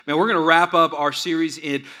Man, we're going to wrap up our series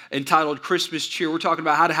entitled Christmas Cheer. We're talking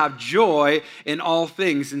about how to have joy in all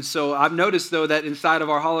things. And so I've noticed, though, that inside of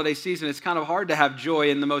our holiday season, it's kind of hard to have joy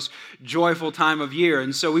in the most joyful time of year.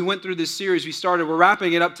 And so we went through this series. We're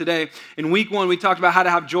wrapping it up today. In week 1, we talked about how to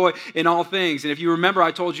have joy in all things. And if you remember, I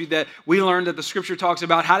told you that we learned that the scripture talks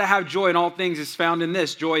about how to have joy in all things is found in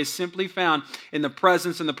this. Joy is simply found in the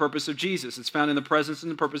presence and the purpose of Jesus. It's found in the presence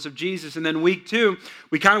and the purpose of Jesus. And then week 2,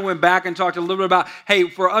 we kind of went back and talked a little bit about, hey,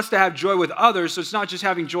 for us to have joy with others, so it's not just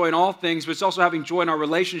having joy in all things, but it's also having joy in our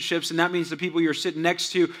relationships, and that means the people you're sitting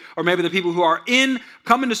next to, or maybe the people who are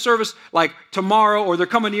coming to service like tomorrow, or they're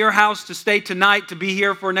coming to your house to stay tonight, to be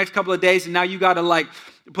here for the next couple of days, and now you got to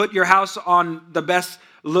put your house on the best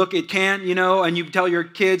look it can, and you tell your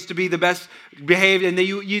kids to be the best behaved, and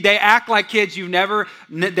they act like kids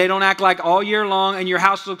they don't act like all year long, and your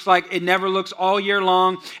house looks like it never looks all year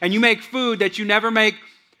long, and you make food that you never make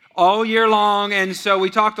all year long. And so we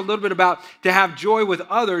talked a little bit about to have joy with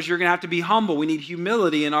others, you're going to have to be humble. We need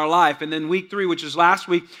humility in our life. And then week 3, which is last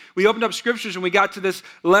week, we opened up scriptures and we got to this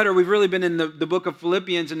letter. We've really been in the book of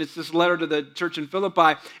Philippians, and it's this letter to the church in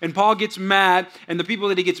Philippi. And Paul gets mad, and the people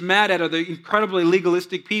that he gets mad at are the incredibly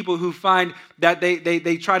legalistic people who find that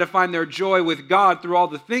they try to find their joy with God through all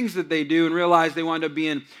the things that they do and realize they wind up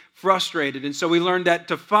being frustrated. And so we learned that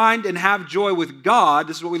to find and have joy with God,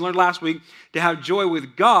 this is what we learned last week, to have joy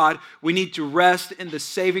with God, we need to rest in the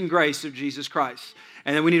saving grace of Jesus Christ.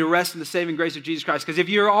 And then we need to rest in the saving grace of Jesus Christ. Because if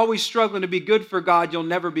you're always struggling to be good for God, you'll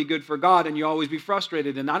never be good for God, and you'll always be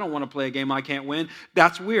frustrated. And I don't want to play a game I can't win.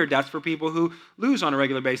 That's weird. That's for people who lose on a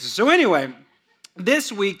regular basis. So anyway,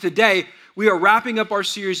 this week, today, we are wrapping up our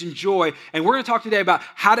series in joy, and we're going to talk today about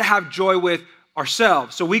how to have joy with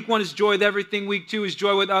ourselves. So week 1 is joy with everything. Week 2 is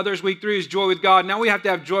joy with others. Week 3 is joy with God. Now we have to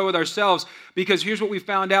have joy with ourselves, because here's what we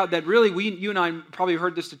found out, that really you and I probably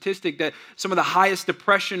heard the statistic that some of the highest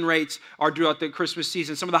depression rates are throughout the Christmas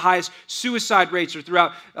season. Some of the highest suicide rates are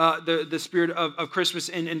throughout the spirit of Christmas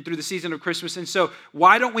and through the season of Christmas. And so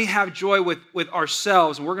why don't we have joy with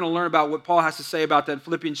ourselves? And we're going to learn about what Paul has to say about that in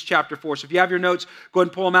Philippians chapter 4. So if you have your notes, go ahead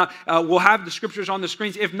and pull them out. We'll have the scriptures on the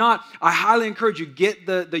screens. If not, I highly encourage you, get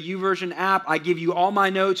the YouVersion app. I give you all my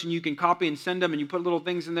notes, and you can copy and send them, and you put little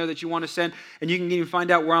things in there that you want to send, and you can even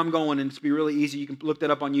find out where I'm going, and it's be really easy. You can look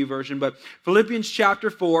that up on YouVersion. But Philippians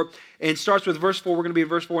chapter 4, and starts with verse 4. We're going to be in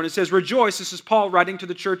verse 4, and it says, "Rejoice." This is Paul writing to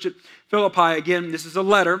the church at Philippi. Again, this is a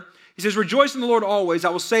letter. He says, "Rejoice in the Lord always."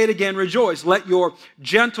 I will say it again, rejoice. Let your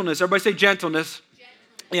gentleness, everybody say gentleness.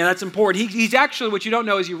 Yeah, that's important. He's actually, what you don't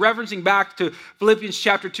know is he's referencing back to Philippians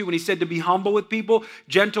chapter 2 when he said to be humble with people.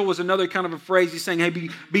 Gentle was another kind of a phrase. He's saying, hey,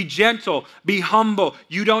 be gentle, be humble.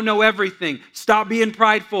 You don't know everything. Stop being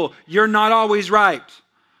prideful. You're not always right.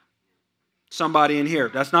 Somebody in here.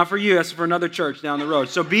 That's not for you. That's for another church down the road.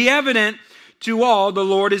 So be evident to all, the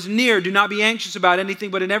Lord is near. Do not be anxious about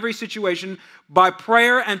anything, but in every situation, by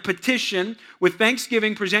prayer and petition, with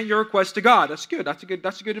thanksgiving, present your requests to God. That's good. That's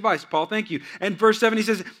good advice, Paul. Thank you. And verse 7, he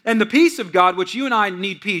says, "And the peace of God," which you and I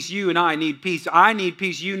need peace. You and I need peace. I need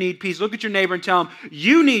peace. You need peace. Look at your neighbor and tell him,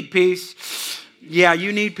 you need peace. Yeah,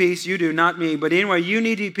 you need peace. You do, not me. But anyway, you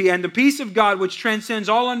need peace. "And the peace of God, which transcends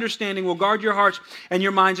all understanding, will guard your hearts and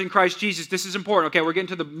your minds in Christ Jesus." This is important. Okay, we're getting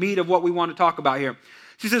to the meat of what we want to talk about here.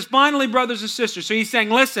 He says, "Finally, brothers and sisters." So he's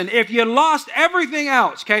saying, listen, if you lost everything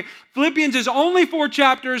else, okay, Philippians is only 4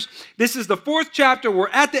 chapters. This is the 4th chapter. We're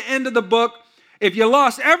at the end of the book. If you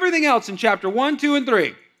lost everything else in chapter 1, 2, and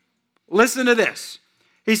 3, listen to this.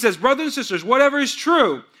 He says, "Brothers and sisters, whatever is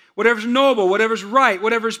true, whatever is noble, whatever is right,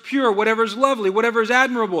 whatever is pure, whatever is lovely, whatever is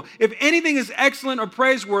admirable, if anything is excellent or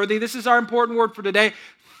praiseworthy," this is our important word for today,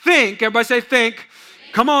 "think." Everybody say think.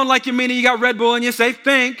 Come on, like you mean it. You got Red Bull and you say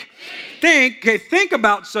think. Think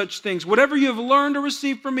about such things. "Whatever you have learned or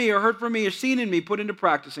received from me or heard from me or seen in me, put into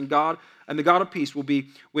practice, and God and the God of peace will be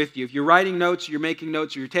with you." If you're writing notes, you're making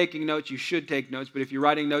notes, or you're taking notes, you should take notes. But if you're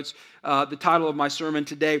writing notes, the title of my sermon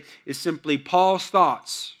today is simply Paul's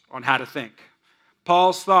Thoughts on How to Think.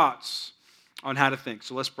 Paul's thoughts on how to think.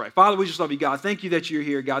 So let's pray. Father, we just love you, God. Thank you that you're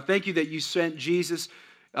here, God. Thank you that you sent Jesus,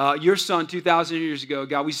 your son, 2,000 years ago.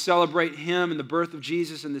 God, we celebrate him and the birth of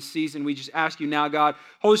Jesus in this season. We just ask you now, God,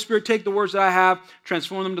 Holy Spirit, take the words that I have,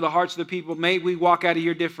 transform them to the hearts of the people. May we walk out of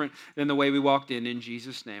here different than the way we walked in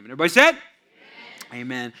Jesus' name. And everybody said?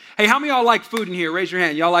 Amen. Hey, how many of y'all like food in here? Raise your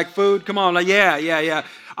hand. Y'all like food? Come on. Yeah.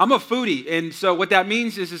 I'm a foodie, and so what that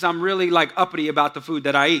means is I'm really like uppity about the food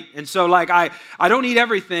that I eat. And so like I don't eat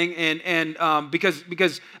everything, and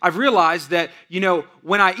because I've realized that,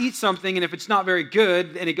 when I eat something and if it's not very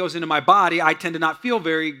good and it goes into my body, I tend to not feel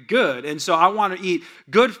very good. And so I want to eat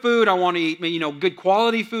good food. I want to eat good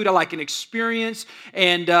quality food. I like an experience,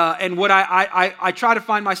 and what I try to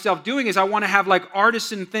find myself doing is I want to have like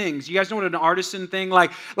artisan things. You guys know what an artisan thing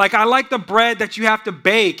like I like the bread that you have to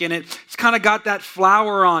bake, and it's kind of got that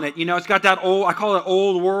flour on it. It's got that old, I call it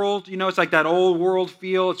old world. It's like that old world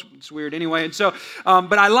feel. It's weird anyway. And so,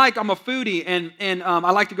 but I'm a foodie, and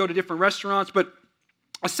I like to go to different restaurants. But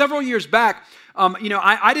several years back,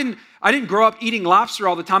 I didn't grow up eating lobster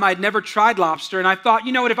all the time. I had never tried lobster, and I thought,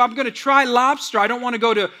 if I'm going to try lobster, I don't want to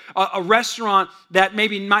go to a restaurant that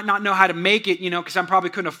maybe might not know how to make it, because I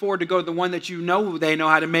probably couldn't afford to go to the one that they know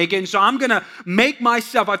how to make it. And so I'm going to make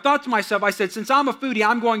myself. I thought to myself, I said, since I'm a foodie,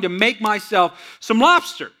 I'm going to make myself some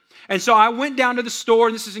lobster. And so I went down to the store,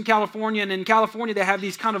 and this is in California, and in California they have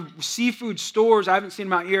these kind of seafood stores. I haven't seen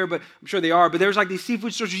them out here, but I'm sure they are. But there's like these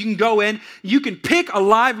seafood stores you can go in, you can pick a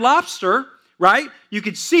live lobster, right? You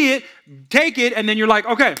can see it, take it, and then you're like,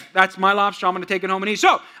 okay, that's my lobster. I'm going to take it home and eat.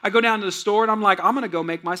 So I go down to the store, and I'm like, I'm going to go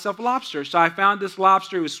make myself a lobster. So I found this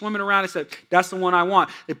lobster. He was swimming around. I said, that's the one I want.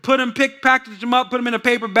 They packaged him up, put him in a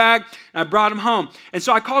paper bag, and I brought him home. And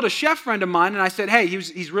so I called a chef friend of mine, and I said, hey,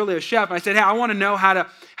 he's really a chef. And I said, hey, I want to know how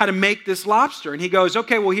to make this lobster. And he goes,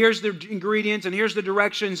 okay, well, here's the ingredients, and here's the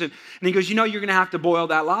directions. And he goes, you're going to have to boil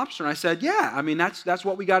that lobster. And I said, yeah, that's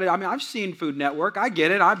what we got to do. I've seen Food Network. I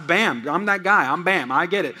get it. I'm that guy. I'm Bam. I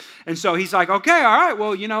get it. And so he's like, okay, all right,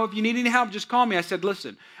 well, if you need any help, just call me. I said,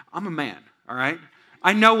 listen, I'm a man, all right?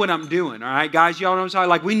 I know what I'm doing, all right, guys? Y'all know what I'm saying?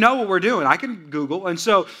 Like, we know what we're doing. I can Google. And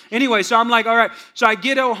so anyway, so I'm like, all right. So I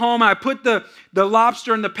get home, and I put the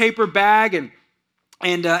lobster in the paper bag, and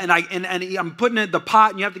I'm putting it in the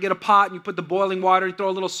pot, and you have to get a pot, and you put the boiling water, and throw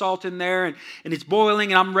a little salt in there, and it's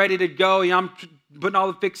boiling, and I'm ready to go. I'm putting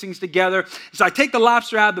all the fixings together. So I take the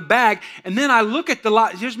lobster out of the bag, and then I look at the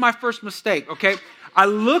lobster. Here's my first mistake, okay? I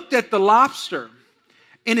looked at the lobster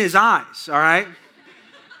in his eyes, all right?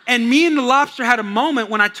 And me and the lobster had a moment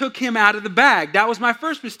when I took him out of the bag. That was my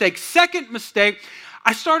first mistake. Second mistake,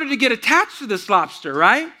 I started to get attached to this lobster,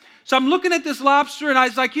 right? So I'm looking at this lobster, and I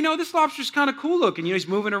was like, this lobster's kind of cool looking. He's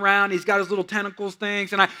moving around. He's got his little tentacles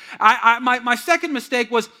things. And my second mistake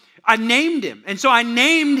was I named him. And so I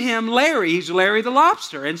named him Larry. He's Larry the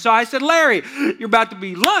lobster. And so I said, Larry, you're about to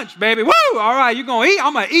be lunch, baby. Woo! All right, you're going to eat.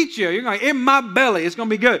 I'm going to eat you. You're going to eat my belly. It's going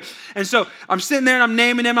to be good. And so I'm sitting there, and I'm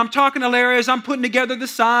naming him. I'm talking to Larry as I'm putting together the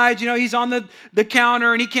sides. He's on the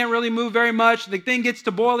counter, and he can't really move very much. The thing gets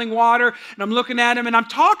to boiling water, and I'm looking at him, and I'm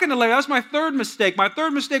talking to Larry. That's my third mistake. My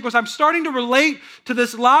third mistake was I'm starting to relate to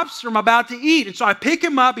this lobster I'm about to eat. And so I pick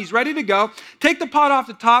him up. He's ready to go. Take the pot off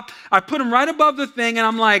the top. I put him right above the thing, and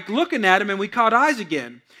I'm like looking at him, and we caught eyes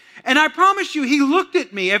again. And I promise you, he looked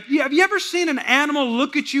at me. Have you ever seen an animal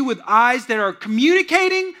look at you with eyes that are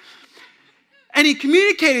communicating? And he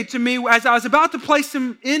communicated to me as I was about to place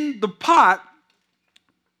him in the pot,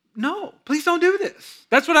 no, please don't do this.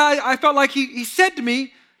 That's what I felt like he said to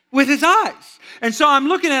me with his eyes. And so I'm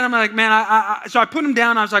looking at him, like, man, so I put him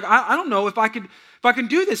down. I was like, I don't know if I can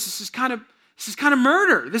do this. This is kind of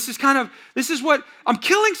murder. This is what, I'm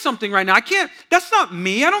killing something right now. That's not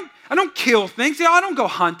me. I don't kill things. I don't go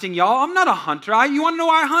hunting, y'all. I'm not a hunter. You want to know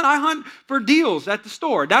why I hunt? I hunt for deals at the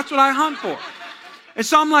store. That's what I hunt for. And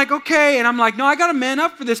so I'm like, okay. And I'm like, no, I got to man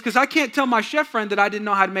up for this because I can't tell my chef friend that I didn't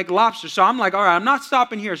know how to make lobster. So I'm like, all right, I'm not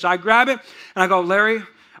stopping here. So I grab it and I go, Larry,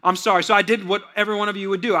 I'm sorry. So I did what every one of you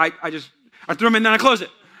would do. I threw him in, then I close it.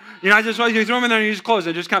 I just throw him in there and you just close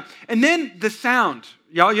it. And then the sound.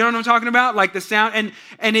 Y'all, you know what I'm talking about? Like the sound.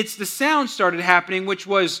 And it's the sound started happening, which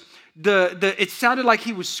was it sounded like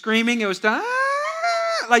he was screaming. It was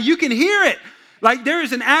like you can hear it. Like there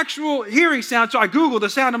is an actual hearing sound. So I Googled the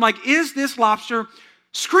sound. I'm like, is this lobster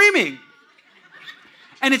screaming?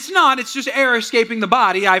 And it's not. It's just air escaping the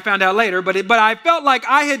body. I found out later. But I felt like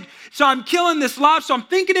so I'm killing this lobster. So I'm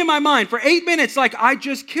thinking in my mind for 8 minutes, like I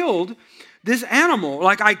just killed this animal.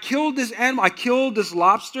 Like I killed this animal. I killed this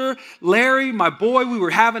lobster. Larry, my boy, we were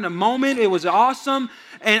having a moment. It was awesome.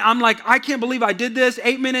 And I'm like, I can't believe I did this.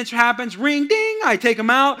 8 minutes happens. Ring, ding. I take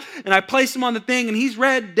him out and I place him on the thing and he's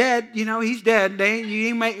dead. He's dead.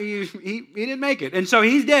 He didn't make it. And so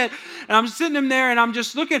he's dead. And I'm sitting him there and I'm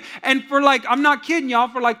just looking. And for I'm not kidding y'all,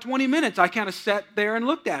 for 20 minutes, I kind of sat there and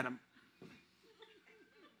looked at him.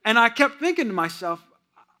 And I kept thinking to myself,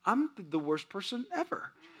 I'm the worst person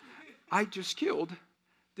ever. I just killed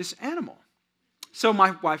this animal. So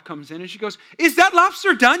my wife comes in and she goes, is that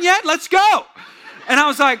lobster done yet? Let's go. And I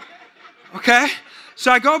was like, okay.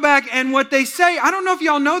 So I go back, and what they say, I don't know if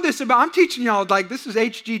y'all know this about, I'm teaching y'all, like, this is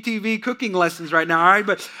HGTV cooking lessons right now, all right?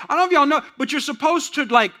 But I don't know if y'all know, but you're supposed to,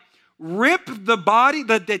 like, rip the body,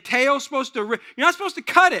 the tail's supposed to rip. You're not supposed to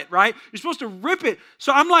cut it, right? You're supposed to rip it.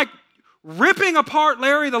 So I'm like ripping apart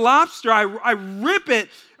Larry the lobster. I rip it.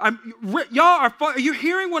 Y'all, are you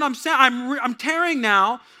hearing what I'm saying? I'm tearing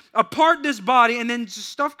now apart this body, and then just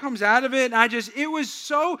stuff comes out of it. And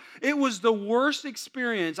it was the worst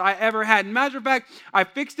experience I ever had. Matter of fact, I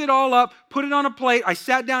fixed it all up, put it on a plate. I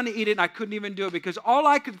sat down to eat it, and I couldn't even do it because all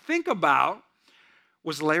I could think about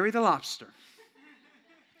was Larry the lobster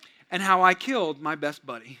and how I killed my best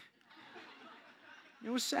buddy. It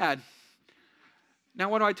was sad. Now,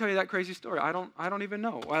 why do I tell you that crazy story? I don't even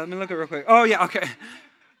know. Well, let me look at it real quick. Oh, yeah, okay.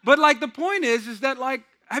 But, like, the point is that, like,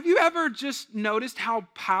 have you ever just noticed how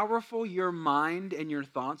powerful your mind and your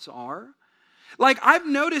thoughts are? Like, I've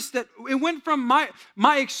noticed that it went from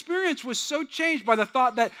my experience was so changed by the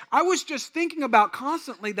thought that I was just thinking about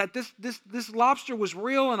constantly that this lobster was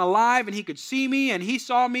real and alive, and he could see me, and he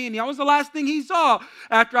saw me, and that was the last thing he saw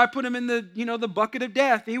after I put him in the bucket of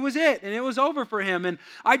death. He was it, and it was over for him. And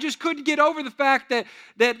I just couldn't get over the fact that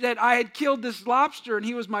I had killed this lobster, and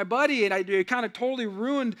he was my buddy, and it kind of totally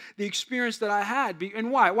ruined the experience that I had.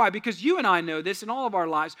 And why? Why? Because you and I know this in all of our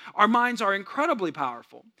lives. Our minds are incredibly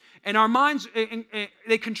powerful. And our minds,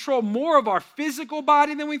 they control more of our physical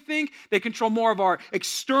body than we think. They control more of our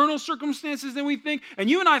external circumstances than we think. And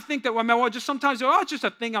you and I think that, well, just sometimes, it's just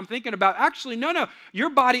a thing I'm thinking about. Actually, no.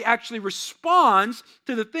 Your body actually responds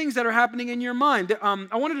to the things that are happening in your mind.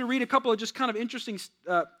 I wanted to read a couple of just kind of interesting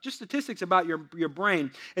just statistics about your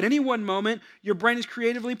brain. At any one moment, your brain is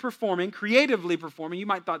creatively performing. You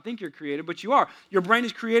might not think you're creative, but you are. Your brain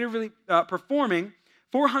is creatively performing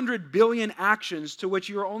 400 billion actions to which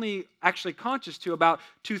you are only actually conscious to about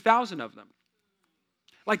 2,000 of them.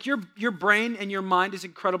 Like your brain and your mind is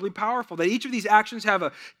incredibly powerful. That each of these actions have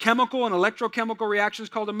a chemical and electrochemical reactions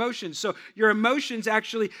called emotions. So your emotions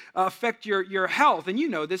actually affect your health. And you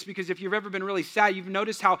know this because if you've ever been really sad, you've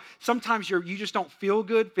noticed how sometimes you just don't feel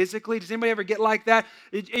good physically. Does anybody ever get like that?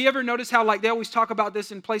 You ever notice how like they always talk about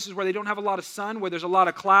this in places where they don't have a lot of sun, where there's a lot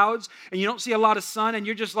of clouds, and you don't see a lot of sun, and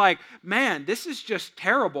you're just like, man, this is just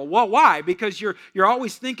terrible. Well, why? Because you're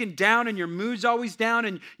always thinking down, and your mood's always down,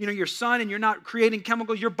 and your sun, and you're not creating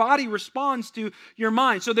chemicals. Your body responds to your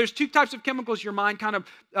mind. So there's two types of chemicals your mind kind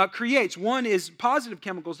of creates. One is positive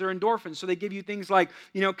chemicals. They're endorphins. So they give you things like,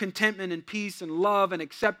 contentment and peace and love and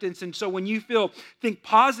acceptance. And so when you think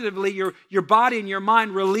positively, your body and your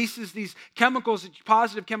mind releases these chemicals,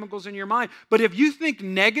 positive chemicals in your mind. But if you think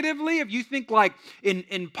negatively, if you think like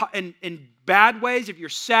in bad ways, if you're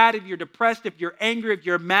sad, if you're depressed, if you're angry, if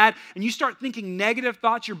you're mad, and you start thinking negative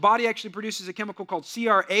thoughts, your body actually produces a chemical called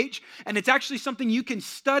CRH, and it's actually something you can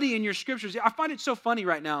study in your scriptures. I find it so funny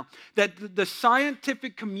right now that the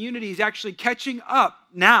scientific community is actually catching up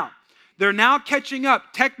now. They're now catching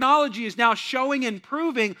up. Technology is now showing and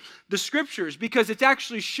proving the scriptures because it's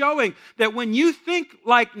actually showing that when you think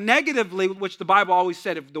like negatively, which the Bible always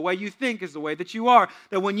said, if the way you think is the way that you are,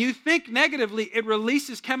 that when you think negatively, it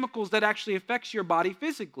releases chemicals that actually affects your body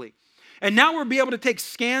physically. And now we'll be able to take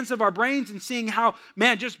scans of our brains and seeing how,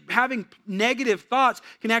 man, just having negative thoughts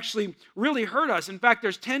can actually really hurt us. In fact,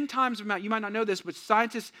 there's 10 times the amount, you might not know this, but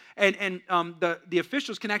scientists and the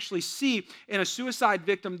officials can actually see in a suicide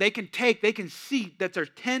victim, they can see that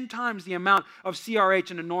there's 10 times the amount of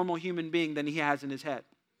CRH in a normal human being than he has in his head.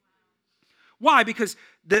 Why? Because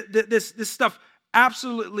this stuff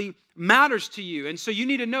absolutely matters to you. And so you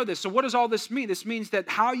need to know this. So what does all this mean? This means that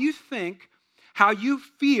how you think, how you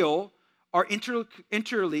feel, are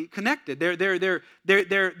interly connected.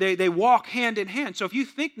 They walk hand in hand. So if you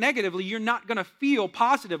think negatively, you're not going to feel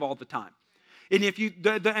positive all the time. And if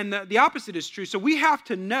the opposite is true. So we have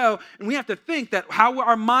to know and we have to think that how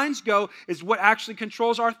our minds go is what actually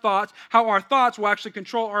controls our thoughts, how our thoughts will actually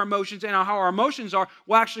control our emotions, and how our emotions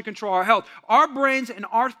will actually control our health. Our brains and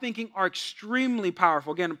our thinking are extremely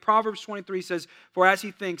powerful. Again, Proverbs 23 says, "For as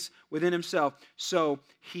he thinks within himself, so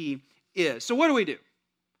he is." So what do we do?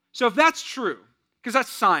 So if that's true, because that's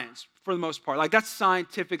science for the most part, like that's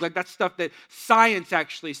scientific, like that's stuff that science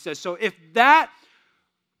actually says. So if that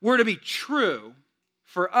were to be true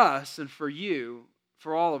for us and for you,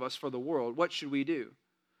 for all of us, for the world, what should we do?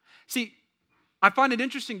 See, I find it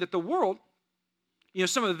interesting that the world,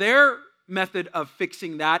 some of their method of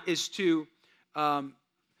fixing that is to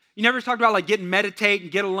You never talked about like meditate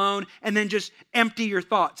and get alone and then just empty your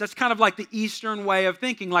thoughts. That's kind of like the Eastern way of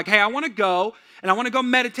thinking. Like, hey, I want to go and I want to go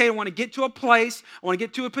meditate. I want to get to a place. I want to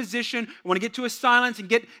get to a position. I want to get to a silence and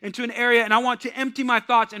get into an area. And I want to empty my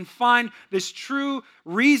thoughts and find this true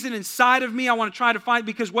reason inside of me. I want to try to find,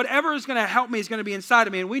 because whatever is going to help me is going to be inside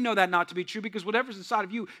of me. And we know that not to be true, because whatever's inside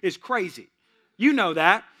of you is crazy. You know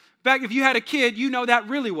that. In fact, if you had a kid, you know that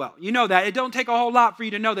really well. You know that. It don't take a whole lot for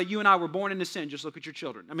you to know that you and I were born into sin. Just look at your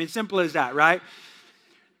children. I mean, simple as that, right?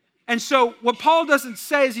 And so what Paul doesn't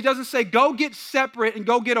say is, he doesn't say, go get separate and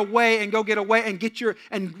go get away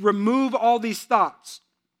and remove all these thoughts.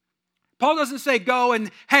 Paul doesn't say go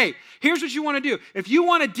and, hey, here's what you want to do. If you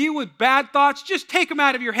want to deal with bad thoughts, just take them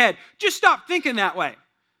out of your head. Just stop thinking that way.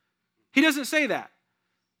 He doesn't say that.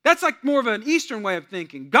 That's like more of an Eastern way of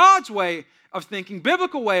thinking. God's way of thinking,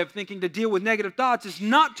 biblical way of thinking to deal with negative thoughts is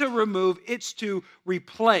not to remove, it's to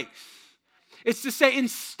replace. It's to say,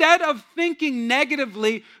 instead of thinking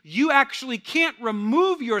negatively, you actually can't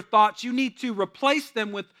remove your thoughts. You need to replace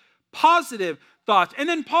them with positive thoughts. And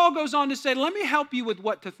then Paul goes on to say, let me help you with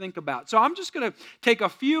what to think about. So I'm just going to take a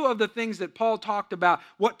few of the things that Paul talked about,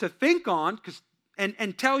 what to think on,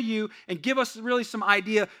 and tell you and give us really some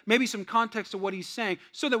idea, maybe some context of what he's saying,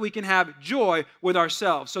 so that we can have joy with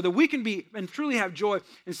ourselves, so that we can be and truly have joy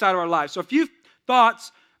inside of our lives. So a few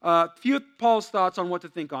thoughts, Paul's thoughts on what to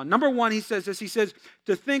think on. Number one, he says this. He says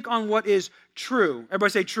to think on what is true.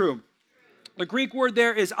 Everybody say true. The Greek word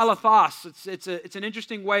there is alathos. It's an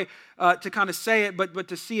interesting way to kind of say it, but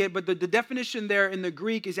to see it. But the definition there in the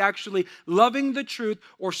Greek is actually loving the truth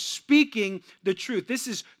or speaking the truth. This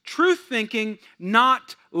is truth thinking,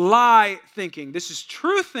 not lie thinking. This is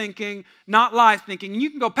truth thinking, not lie thinking. And you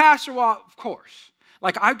can go, Pastor, well, of course.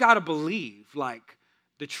 Like, I've got to believe, like,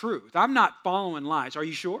 the truth. I'm not following lies. Are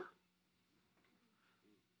you sure?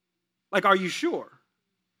 Like, are you sure?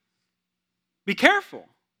 Be careful.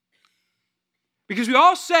 Because we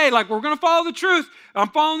all say, like, we're going to follow the truth. I'm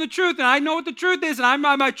following the truth, and I know what the truth is, and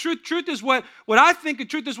my truth is what I think the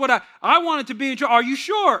truth is, what I want it to be. Are you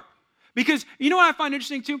sure? Because you know what I find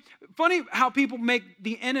interesting too? Funny how people make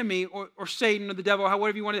the enemy or Satan or the devil, or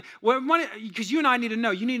whatever you want to, because you and I need to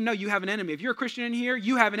know. You need to know you have an enemy. If you're a Christian in here,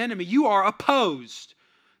 you have an enemy. You are opposed.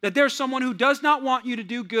 That there's someone who does not want you to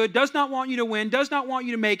do good, does not want you to win, does not want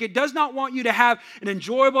you to make it, does not want you to have an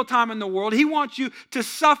enjoyable time in the world. He wants you to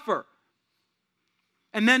suffer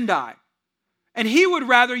and then die. And he would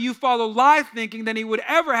rather you follow lie thinking than he would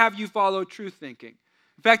ever have you follow truth thinking.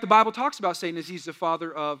 In fact, the Bible talks about Satan as he's the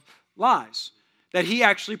father of lies, that he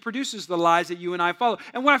actually produces the lies that you and I follow.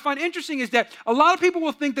 And what I find interesting is that a lot of people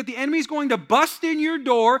will think that the enemy is going to bust in your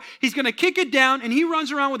door, he's going to kick it down, and he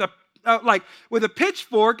runs around with a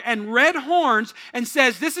pitchfork and red horns and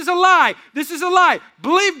says, this is a lie, this is a lie,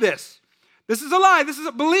 believe this. This is a lie.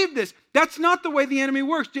 Believe this. That's not the way the enemy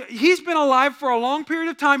works. He's been alive for a long period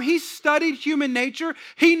of time. He's studied human nature.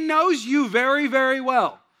 He knows you very, very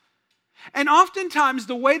well. And oftentimes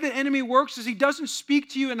the way the enemy works is he doesn't speak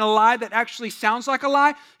to you in a lie that actually sounds like a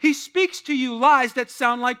lie. He speaks to you lies that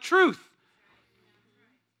sound like truth.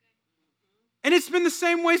 And it's been the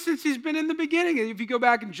same way since he's been in the beginning. If you go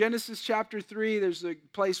back in Genesis chapter 3, there's a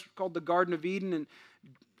place called the Garden of Eden, and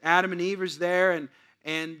Adam and Eve is there, and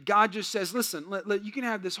God just says, listen, you can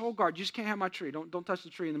have this whole garden. You just can't have my tree. Don't touch the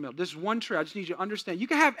tree in the middle. This is one tree. I just need you to understand. You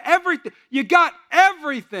can have everything. You got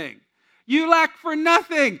everything. You lack for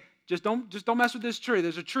nothing. Just don't mess with this tree.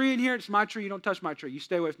 There's a tree in here. It's my tree. You don't touch my tree. You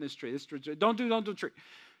stay away from this tree. Don't do the tree.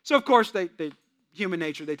 So, of course, they human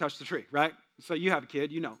nature, they touch the tree, right? So you have a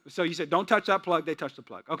kid, you know. So you said, don't touch that plug. They touch the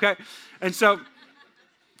plug, okay? And so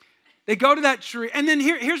they go to that tree, and then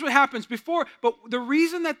here's what happens but the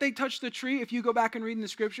reason that they touch the tree, if you go back and read in the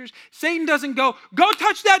scriptures, Satan doesn't go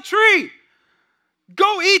touch that tree.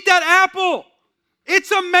 Go eat that apple.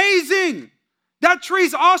 It's amazing. That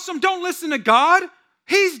tree's awesome. Don't listen to God.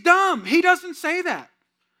 He's dumb. He doesn't say that.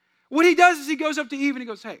 What he does is he goes up to Eve and he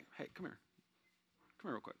goes, hey, come here. Come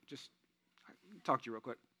here real quick. Just talk to you real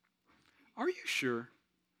quick. Are you sure?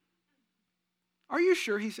 Are you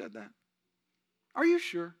sure he said that? Are you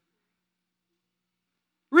sure?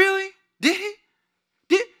 Really? Did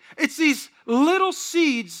he? It's these little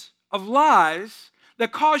seeds of lies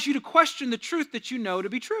that cause you to question the truth that you know to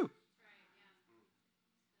be true.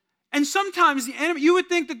 And sometimes the enemy, you would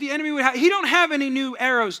think that the enemy would have, he don't have any new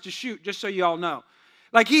arrows to shoot, just so you all know.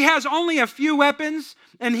 Like, he has only a few weapons,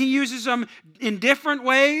 and he uses them in different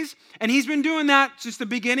ways, and he's been doing that since the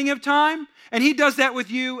beginning of time, and he does that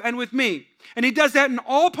with you and with me. And he does that in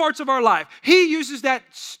all parts of our life. He uses that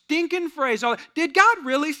stinking phrase. Did God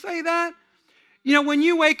really say that? You know, when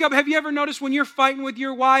you wake up, have you ever noticed when you're fighting with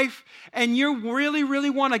your wife and you really, really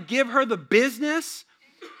want to give her the business?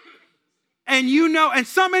 And you know, and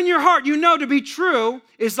some in your heart, you know to be true,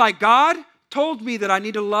 is like, God told me that I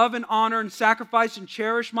need to love and honor and sacrifice and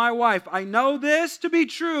cherish my wife. I know this to be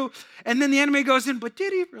true. And then the enemy goes in, but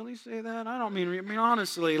did he really say that? I mean,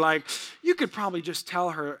 honestly, like, you could probably just tell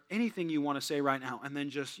her anything you want to say right now and then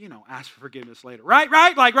just, ask for forgiveness later. Right?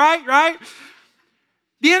 Right?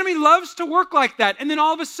 The enemy loves to work like that. And then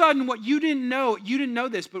all of a sudden, what you didn't know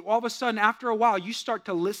this, but all of a sudden, after a while, you start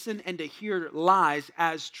to listen and to hear lies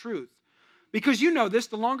as truth. Because you know this,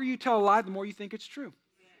 the longer you tell a lie, the more you think it's true.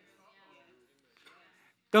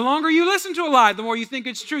 The longer you listen to a lie, the more you think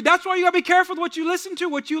it's true. That's why you got to be careful with what you listen to,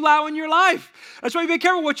 what you allow in your life. That's why you be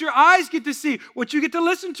careful what your eyes get to see, what you get to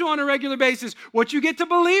listen to on a regular basis, what you get to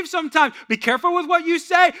believe sometimes. Be careful with what you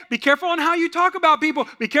say. Be careful on how you talk about people.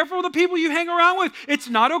 Be careful with the people you hang around with. It's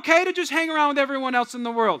not okay to just hang around with everyone else in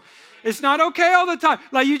the world. It's not okay all the time.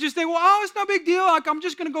 Like you just think, well, it's no big deal. Like I'm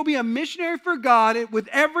just going to go be a missionary for God with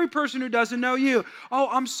every person who doesn't know you. Oh,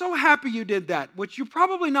 I'm so happy you did that, which you're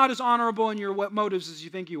probably not as honorable in your motives as you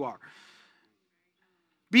think you are.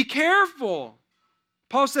 Be careful.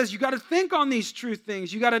 Paul says you got to think on these true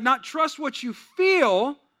things. You got to not trust what you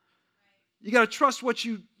feel. You got to trust what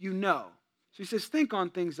you know. So he says, think on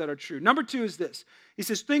things that are true. Number 2 is this. He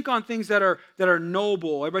says, think on things that are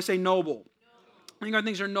noble. Everybody say noble. Think on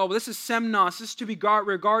things that are noble. This is semnos. This is to be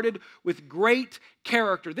regarded with great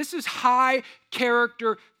character. This is high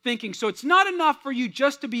character thinking. So it's not enough for you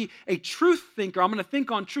just to be a truth thinker. I'm going to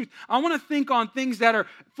think on truth. I want to think on things that are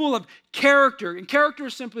full of character. And character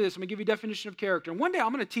is simply this. I'm going to give you a definition of character. And one day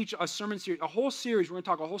I'm going to teach a sermon series, a whole series. We're going to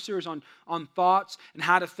talk a whole series on thoughts and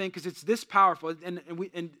how to think because it's this powerful.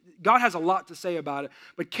 And God has a lot to say about it.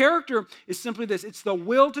 But character is simply this. It's the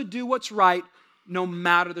will to do what's right no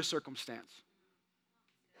matter the circumstance.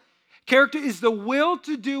 Character is the will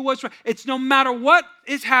to do what's right. It's no matter what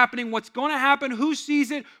is happening, what's going to happen, who sees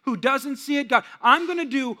it, who doesn't see it. God, I'm going to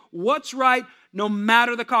do what's right no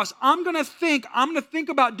matter the cost. I'm going to think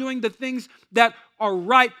about doing the things that are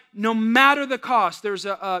right no matter the cost. There's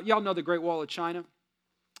y'all know the Great Wall of China.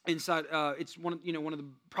 Inside, it's one of the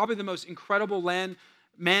probably the most incredible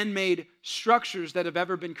man-made structures that have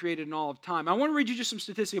ever been created in all of time. I want to read you just some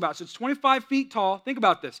statistics about it. So it's 25 feet tall. Think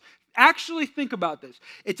about this. Actually think about this.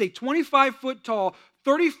 It's a 25-foot tall,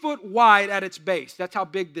 30-foot wide at its base. That's how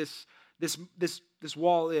big this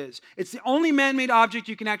wall is. It's the only man-made object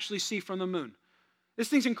you can actually see from the moon. This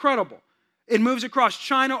thing's incredible. It moves across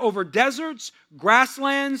China over deserts,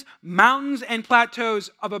 grasslands, mountains, and plateaus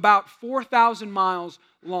of about 4,000 miles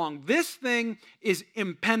long. This thing is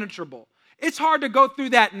impenetrable. It's hard to go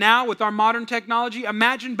through that now with our modern technology.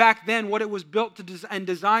 Imagine back then what it was built and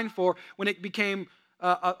designed for when it became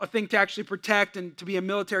a thing to actually protect and to be a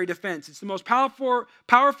military defense. It's the most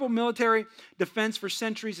powerful military defense for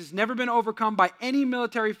centuries. It's never been overcome by any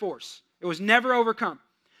military force. It was never overcome.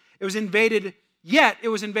 It was invaded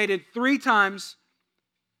 3 times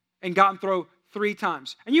and gotten through 3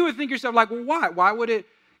 times. And you would think yourself like, well, why? Why would it?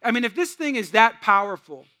 I mean, if this thing is that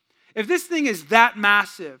powerful, if this thing is that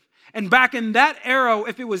massive, and back in that era,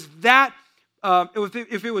 if it was that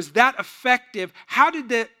effective, how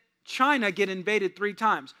did China get invaded 3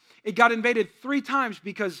 times? It got invaded 3 times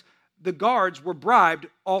because the guards were bribed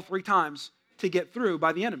all 3 times to get through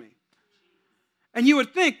by the enemy. And you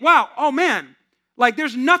would think, wow, oh man, like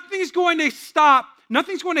there's nothing's going to stop,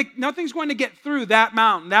 nothing's going to get through that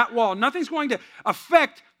mountain, that wall, nothing's going to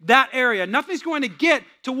affect that area, nothing's going to get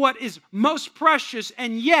to what is most precious,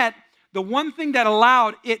 and yet the one thing that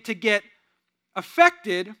allowed it to get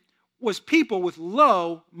affected was people with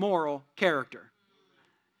low moral character.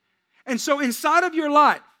 And so inside of your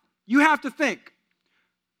life, you have to think,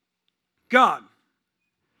 God,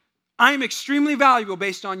 I am extremely valuable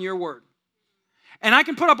based on your word. And I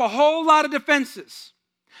can put up a whole lot of defenses.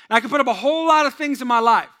 And I can put up a whole lot of things in my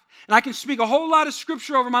life. And I can speak a whole lot of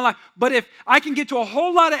scripture over my life. But if I can get to a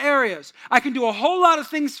whole lot of areas, I can do a whole lot of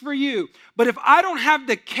things for you. But if I don't have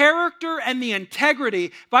the character and the integrity,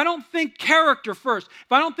 if I don't think character first,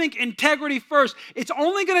 if I don't think integrity first, it's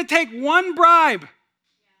only going to take one bribe.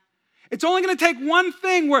 It's only going to take one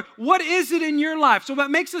thing where, what is it in your life? So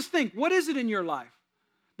that makes us think, what is it in your life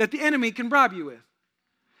that the enemy can bribe you with?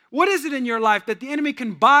 What is it in your life that the enemy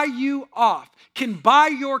can buy you off, can buy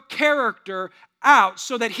your character out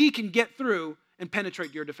so that he can get through and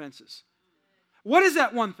penetrate your defenses? What is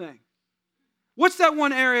that one thing? What's that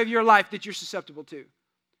one area of your life that you're susceptible to?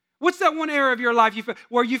 What's that one area of your life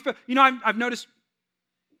where you feel, I've noticed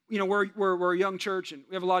we're a young church, and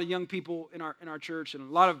we have a lot of young people in our church, and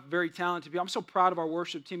a lot of very talented people. I'm so proud of our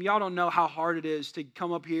worship team. Y'all don't know how hard it is to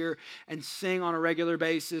come up here and sing on a regular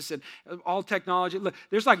basis, and all technology. Look,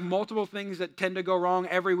 there's like multiple things that tend to go wrong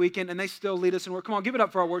every weekend, and they still lead us in work. Come on, give it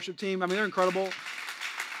up for our worship team. I mean, they're incredible.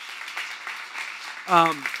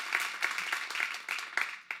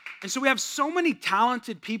 And so we have so many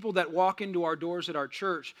talented people that walk into our doors at our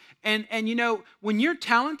church. And when you're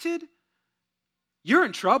talented, you're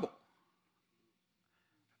in trouble.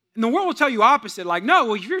 And the world will tell you opposite, like, no,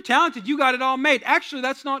 well, if you're talented, you got it all made. Actually,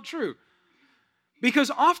 that's not true.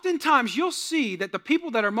 Because oftentimes you'll see that the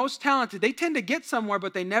people that are most talented, they tend to get somewhere,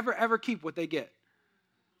 but they never, ever keep what they get.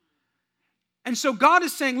 And so God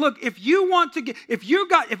is saying, look, if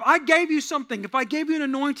I gave you something, if I gave you an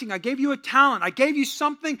anointing, I gave you a talent, I gave you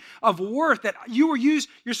something of worth that you're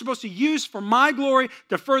supposed to use for my glory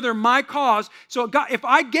to further my cause. So God, if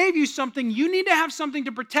I gave you something, you need to have something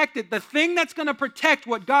to protect it. The thing that's going to protect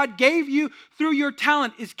what God gave you through your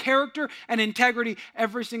talent is character and integrity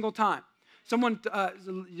every single time. There's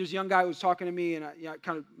a young guy who was talking to me, and I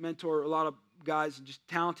kind of mentor a lot of guys and just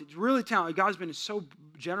talented, really talented. God's been so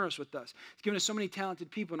generous with us. He's given us so many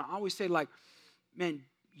talented people. And I always say, like, man,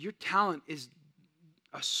 your talent is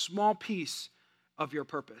a small piece of your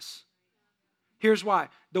purpose. Here's why.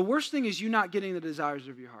 The worst thing is you not getting the desires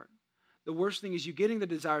of your heart. The worst thing is you getting the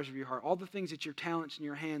desires of your heart, all the things that your talents and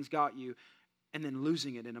your hands got you, and then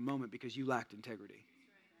losing it in a moment because you lacked integrity.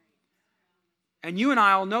 And you and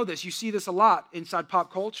I all know this. You see this a lot inside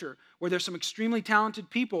pop culture where there's some extremely talented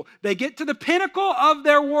people. They get to the pinnacle of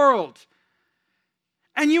their world.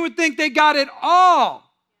 And you would think they got it all.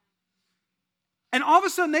 And all of a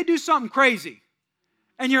sudden they do something crazy.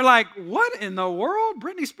 And you're like, what in the world?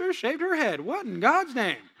 Britney Spears shaved her head. What in God's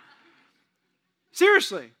name?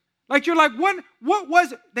 Seriously. Like you're like, what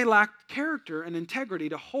was it? They lacked character and integrity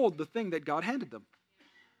to hold the thing that God handed them.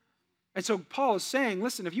 And so Paul is saying,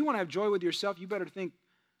 listen, if you want to have joy with yourself, you better think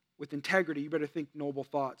with integrity. You better think noble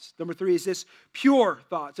thoughts. Number 3 is this, pure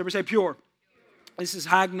thoughts. Everybody say pure. This is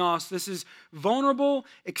hagnos. This is vulnerable,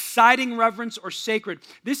 exciting reverence, or sacred.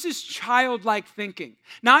 This is childlike thinking.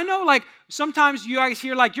 Now, I know, like, sometimes you guys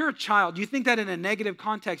hear, like, you're a child. You think that in a negative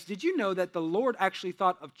context. Did you know that the Lord actually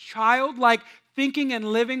thought of childlike thinking and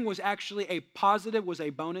living was actually a positive, was a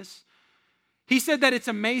bonus? He said that it's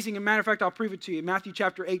amazing. As a matter of fact, I'll prove it to you. In Matthew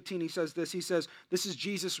chapter 18, he says this. He says, this is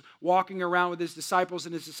Jesus walking around with his disciples,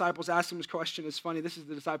 and his disciples ask him this question. It's funny. This is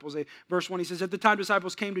the disciples. Verse 1, he says, at the time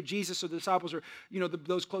disciples came to Jesus, so the disciples are,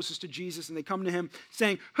 those closest to Jesus, and they come to him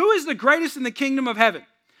saying, who is the greatest in the kingdom of heaven?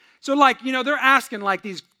 So, they're asking,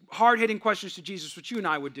 these hard-hitting questions to Jesus, which you and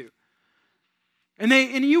I would do. And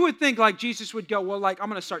you would think, Jesus would go, well, I'm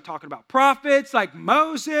going to start talking about prophets, like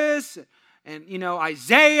Moses, and,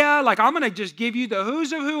 Isaiah, I'm going to just give you the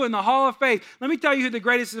who's of who in the hall of faith. Let me tell you who the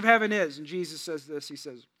greatest of heaven is. And Jesus says this. He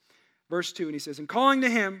says, verse 2, and he says, and calling to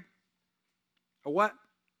him a what?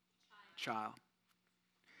 Child.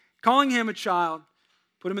 Calling him a child,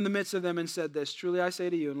 put him in the midst of them and said this, truly I say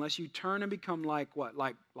to you, unless you turn and become like what?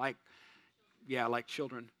 Like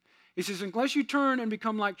children. He says, unless you turn and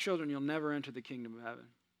become like children, you'll never enter the kingdom of heaven.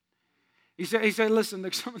 He said,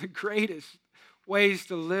 listen, some of the greatest ways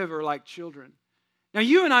to live are like children. Now,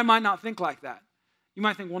 you and I might not think like that. You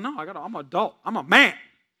might think, well, no, I'm an adult. I'm a man.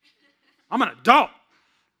 I'm an adult.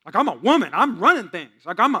 I'm a woman. I'm running things.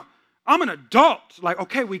 I'm an adult.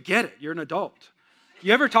 Okay, we get it. You're an adult.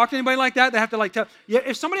 You ever talk to anybody like that? They have to tell. Yeah,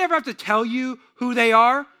 if somebody ever have to tell you who they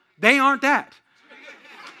aren't that.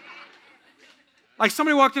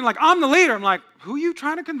 Somebody walked in I'm the leader. I'm like, who are you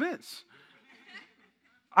trying to convince?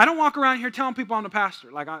 I don't walk around here telling people I'm the pastor.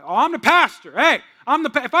 I'm the pastor. Hey,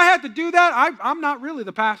 if I had to do that, I'm not really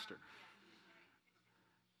the pastor.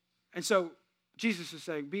 And so Jesus is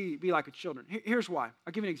saying, be like a children. Here's why.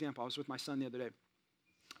 I'll give you an example. I was with my son the other day,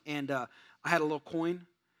 and I had a little coin.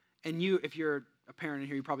 And if you're a parent in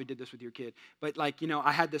here, you probably did this with your kid. But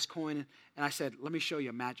I had this coin, and I said, let me show you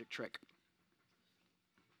a magic trick.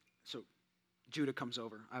 So Judah comes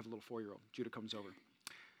over. I have a little 4-year-old. Judah comes over.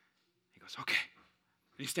 He goes, okay.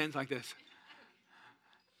 And he stands like this.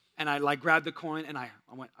 And I grabbed the coin and I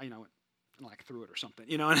went, and threw it or something,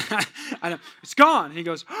 and it's gone. And he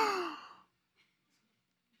goes,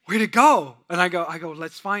 where'd it go? And I go,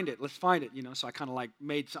 let's find it. So I kind of I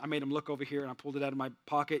made him look over here and I pulled it out of my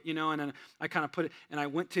pocket, and then I kind of put it, and I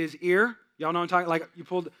went to his ear. Y'all know what I'm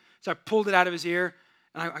talking, so I pulled it out of his ear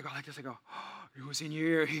and I go like this. I go, it was in your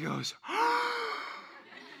ear. He goes,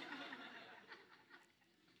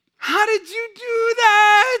 how did you do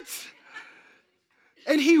that?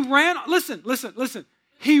 And he ran, listen.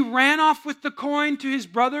 He ran off with the coin to his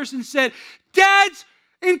brothers and said, Dads,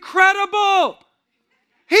 Incredible.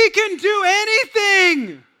 He can do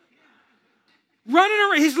anything. Running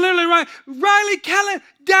around, he's literally running. Riley Kellen,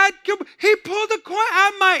 Dad, he pulled the coin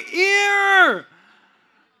out of my ear.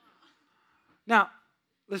 Now,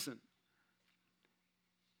 listen.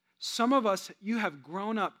 Some of us, you have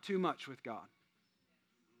grown up too much with God.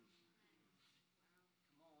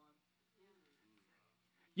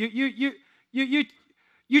 You're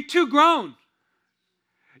too grown.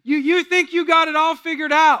 You think you got it all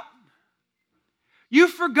figured out. You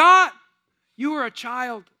forgot you were a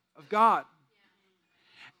child of God.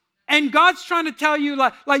 And God's trying to tell you,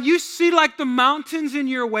 like you see like the mountains in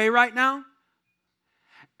your way right now.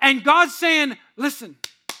 And God's saying, listen,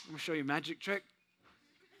 I'm going to show you a magic trick.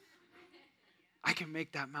 I can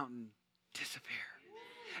make that mountain disappear.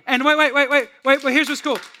 And wait, here's what's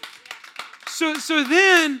cool. So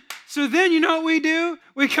then you know what we do?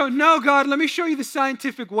 We go, no, God, let me show you the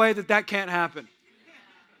scientific way that can't happen.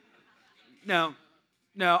 No,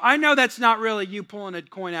 I know that's not really you pulling a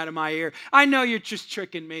coin out of my ear. I know you're just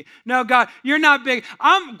tricking me. No, God, you're not big.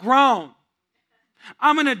 I'm grown.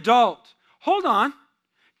 I'm an adult. Hold on.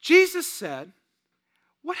 Jesus said,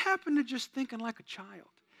 what happened to just thinking like a child?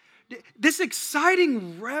 This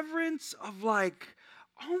exciting reverence of like,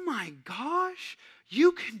 oh my gosh,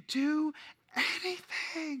 you can do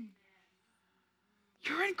anything.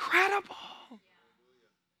 You're incredible.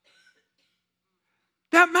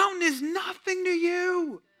 That mountain is nothing to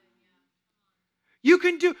you.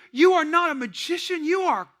 You are not a magician, you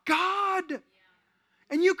are God.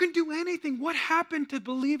 And you can do anything. What happened to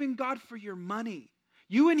believing God for your money?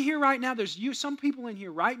 You in here right now, some people in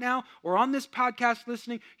here right now or on this podcast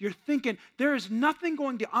listening, you're thinking,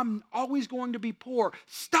 I'm always going to be poor.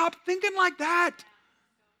 Stop thinking like that.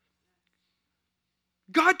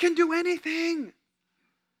 God can do anything.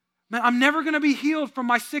 Man, I'm never going to be healed from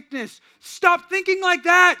my sickness. Stop thinking like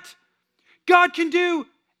that. God can do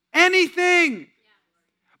anything.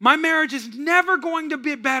 My marriage is never going to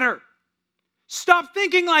be better. Stop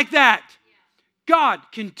thinking like that. God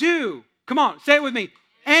can do, come on, say it with me,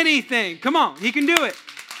 anything. Come on, He can do it.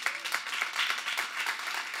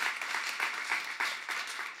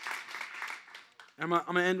 I'm going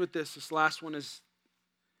to end with this. This last one is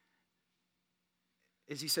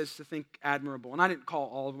He says to think admirable. And I didn't call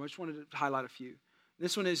all of them. I just wanted to highlight a few.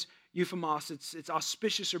 This one is euphemos. It's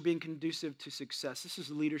auspicious or being conducive to success. This is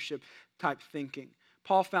leadership type thinking.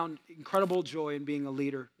 Paul found incredible joy in being a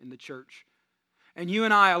leader in the church. And you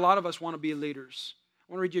and I, a lot of us want to be leaders.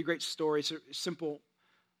 I want to read you a great story. It's a simple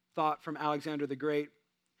thought from Alexander the Great.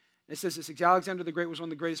 It says this: Alexander the Great was one of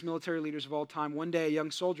the greatest military leaders of all time. One day, a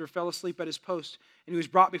young soldier fell asleep at his post, and he was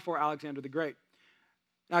brought before Alexander the Great.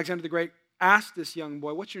 Alexander the Great asked this young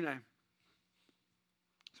boy, "What's your name?"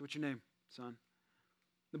 So, "What's your name, son?"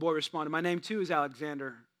 The boy responded, "My name too is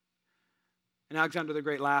Alexander." And Alexander the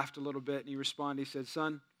Great laughed a little bit, and he responded. He said,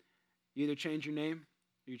 "Son, you either change your name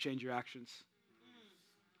or you change your actions."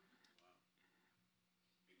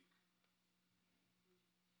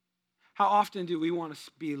 How often do we want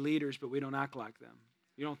to be leaders, but we don't act like them?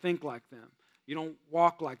 You don't think like them. You don't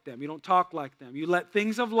walk like them. You don't talk like them. You let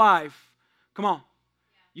things of life, come on,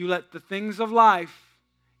 you let the things of life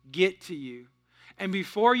get to you. And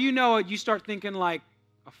before you know it, you start thinking like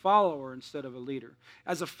a follower instead of a leader.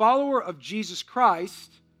 As a follower of Jesus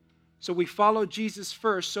Christ, so we follow Jesus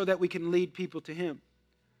first so that we can lead people to Him.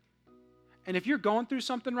 And if you're going through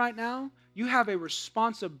something right now, you have a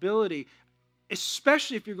responsibility,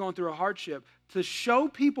 especially if you're going through a hardship, to show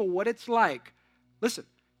people what it's like. Listen,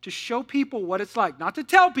 to show people what it's like. Not to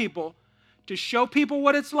tell people, to show people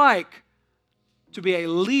what it's like to be a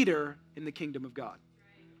leader in the kingdom of God.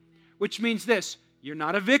 Which means this: you're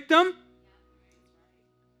not a victim.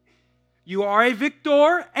 You are a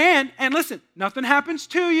victor. And listen, nothing happens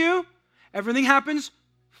to you. Everything happens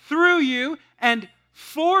through you and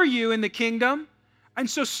for you in the kingdom. And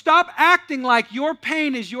so stop acting like your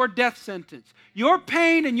pain is your death sentence. Your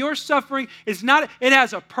pain and your suffering is not, it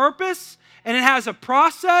has a purpose and it has a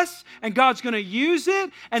process, and God's going to use it.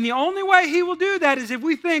 And the only way He will do that is if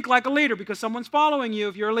we think like a leader, because someone's following you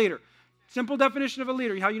if you're a leader. Simple definition of a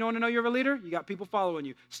leader. How you want to know you're a leader? You got people following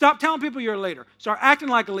you. Stop telling people you're a leader. Start acting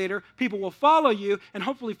like a leader. People will follow you and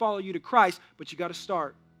hopefully follow you to Christ, but you got to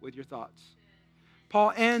start with your thoughts.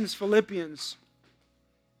 Paul ends with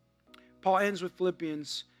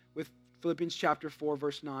Philippians chapter 4,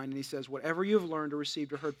 verse 9, and he says, "Whatever you have learned or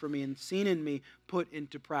received or heard from me and seen in me, put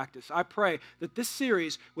into practice." I pray that this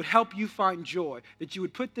series would help you find joy, that you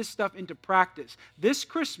would put this stuff into practice. This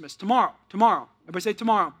Christmas, tomorrow, everybody say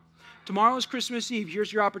tomorrow. Tomorrow is Christmas Eve.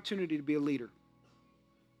 Here's your opportunity to be a leader.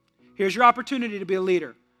 Here's your opportunity to be a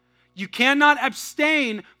leader. You cannot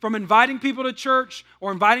abstain from inviting people to church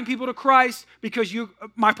or inviting people to Christ because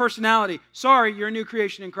my personality. Sorry, you're a new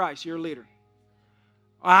creation in Christ. You're a leader.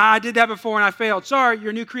 I did that before and I failed. Sorry,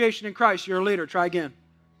 you're a new creation in Christ. You're a leader. Try again.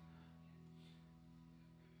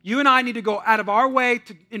 You and I need to go out of our way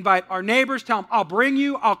to invite our neighbors, tell them, I'll bring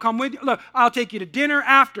you, I'll come with you. Look, I'll take you to dinner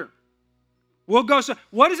after. We'll go. So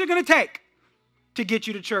what is it going to take to get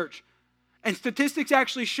you to church? And statistics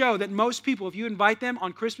actually show that most people, if you invite them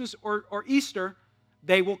on Christmas or Easter,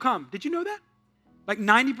 they will come. Did you know that? Like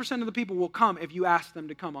 90% of the people will come if you ask them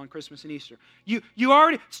to come on Christmas and Easter.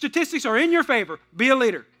 Statistics are in your favor. Be a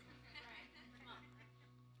leader.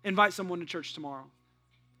 Invite someone to church tomorrow.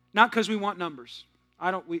 Not because we want numbers.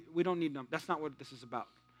 We don't need numbers. That's not what this is about.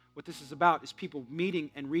 What this is about is people meeting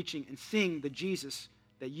and reaching and seeing the Jesus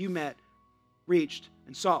that you met, reached,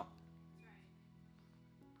 and saw.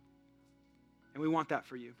 And we want that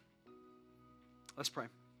for you. Let's pray.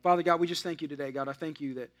 Father God, we just thank you today, God. I thank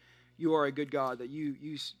you that you are a good God, that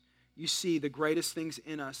you see the greatest things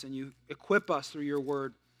in us and you equip us through your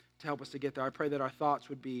word to help us to get there. I pray that our thoughts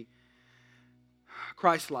would be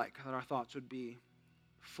Christ-like, that our thoughts would be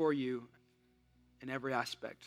for you in every aspect.